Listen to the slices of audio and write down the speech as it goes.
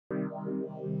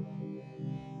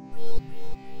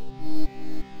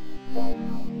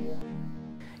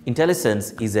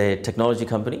IntelliSense is a technology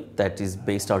company that is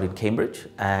based out in Cambridge,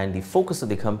 and the focus of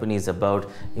the company is about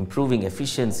improving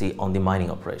efficiency on the mining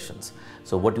operations.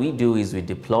 So what we do is we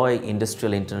deploy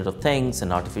industrial Internet of Things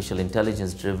and artificial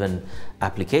intelligence driven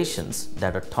applications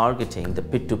that are targeting the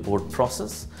pit-to-port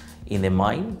process in a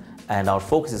mine, and our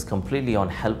focus is completely on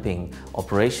helping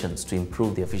operations to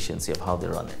improve the efficiency of how they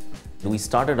run it. We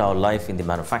started our life in the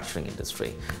manufacturing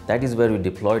industry. That is where we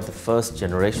deployed the first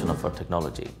generation of our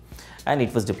technology. And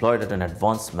it was deployed at an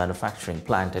advanced manufacturing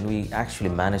plant, and we actually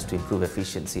managed to improve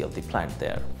efficiency of the plant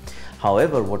there.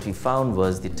 However, what we found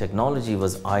was the technology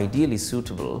was ideally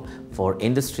suitable for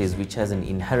industries which has an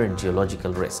inherent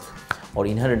geological risk or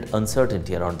inherent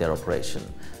uncertainty around their operation.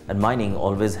 And mining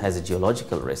always has a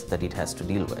geological risk that it has to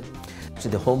deal with.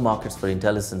 Actually, the home markets for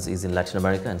IntelliSense is in Latin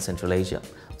America and Central Asia.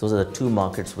 Those are the two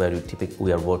markets where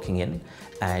we are working in,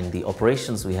 and the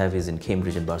operations we have is in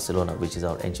Cambridge and Barcelona, which is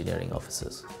our engineering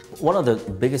offices. One of the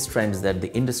biggest trends that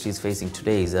the industry is facing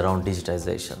today is around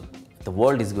digitization. The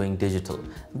world is going digital,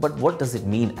 but what does it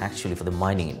mean actually for the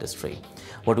mining industry?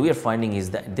 What we are finding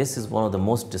is that this is one of the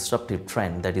most disruptive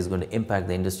trends that is going to impact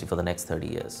the industry for the next 30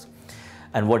 years.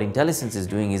 And what IntelliSense is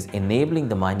doing is enabling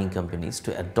the mining companies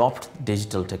to adopt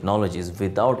digital technologies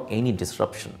without any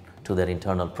disruption to their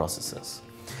internal processes.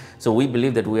 So we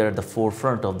believe that we are at the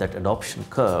forefront of that adoption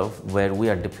curve, where we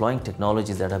are deploying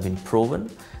technologies that have been proven,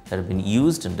 that have been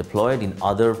used and deployed in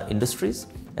other industries,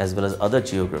 as well as other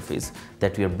geographies,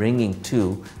 that we are bringing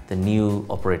to the new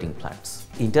operating plants.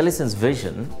 IntelliSense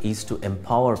vision is to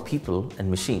empower people and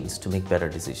machines to make better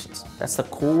decisions. That's the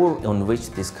core on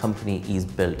which this company is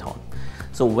built on.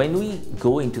 So when we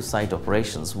go into site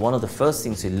operations, one of the first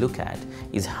things we look at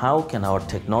is how can our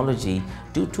technology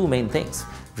do two main things: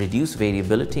 reduce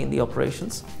variability in the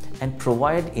operations and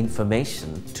provide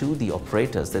information to the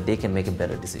operators that they can make a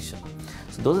better decision.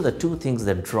 So those are the two things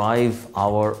that drive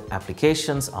our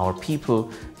applications, our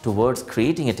people, towards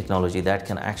creating a technology that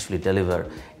can actually deliver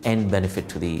end benefit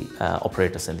to the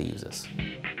operators and the users.